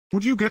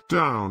Would you get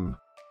down?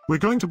 We're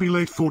going to be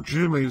late for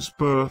Jimmy's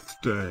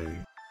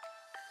birthday.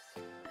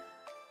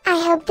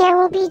 I hope there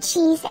will be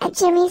cheese at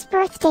Jimmy's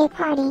birthday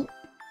party.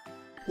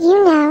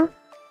 You know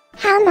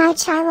how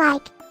much I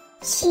like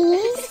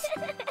cheese.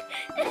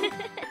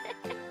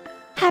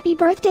 Happy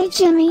birthday,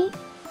 Jimmy!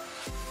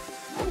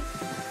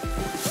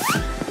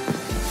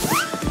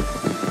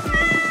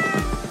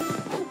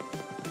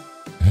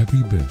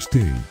 Happy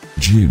birthday,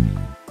 Jimmy.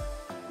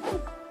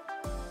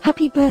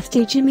 Happy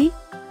birthday, Jimmy!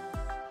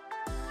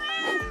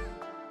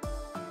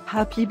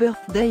 Happy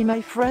birthday,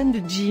 my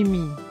friend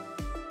Jimmy.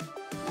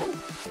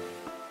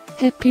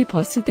 Happy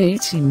birthday,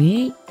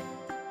 Jimmy.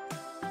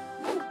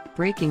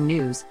 Breaking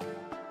news.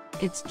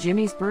 It's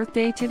Jimmy's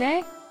birthday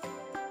today?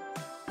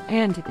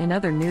 And in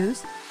other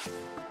news,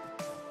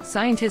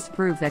 scientists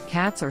prove that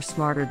cats are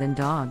smarter than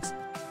dogs.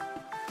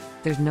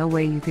 There's no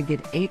way you could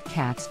get 8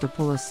 cats to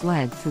pull a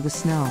sled through the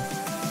snow.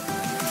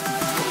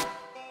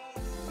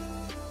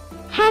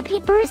 Happy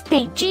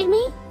birthday,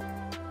 Jimmy!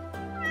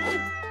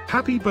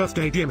 Happy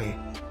birthday, Jimmy.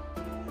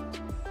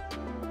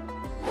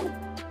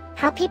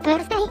 Happy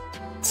birthday,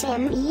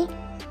 Jimmy!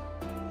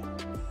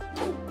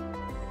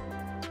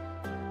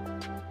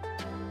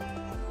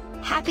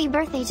 Happy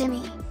birthday,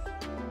 Jimmy!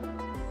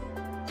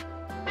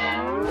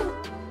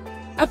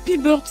 Happy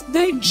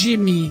birthday,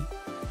 Jimmy.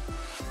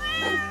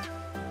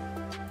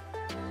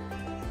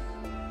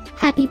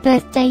 Happy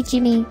birthday,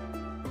 Jimmy!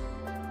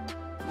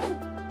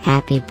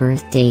 Happy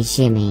birthday,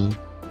 Jimmy.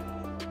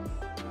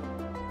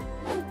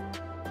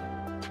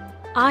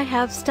 I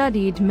have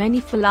studied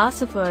many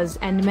philosophers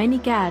and many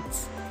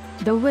cats.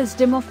 The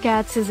wisdom of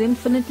cats is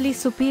infinitely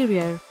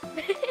superior.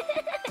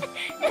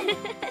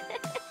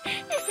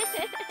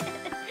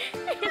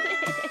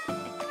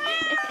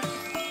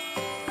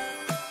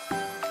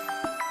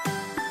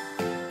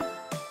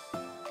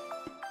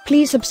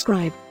 Please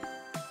subscribe,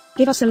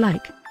 give us a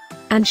like,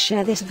 and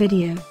share this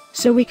video,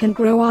 so we can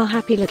grow our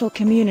happy little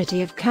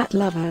community of cat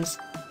lovers.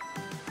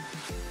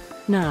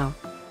 Now,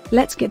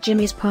 let's get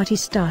Jimmy's party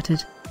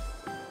started.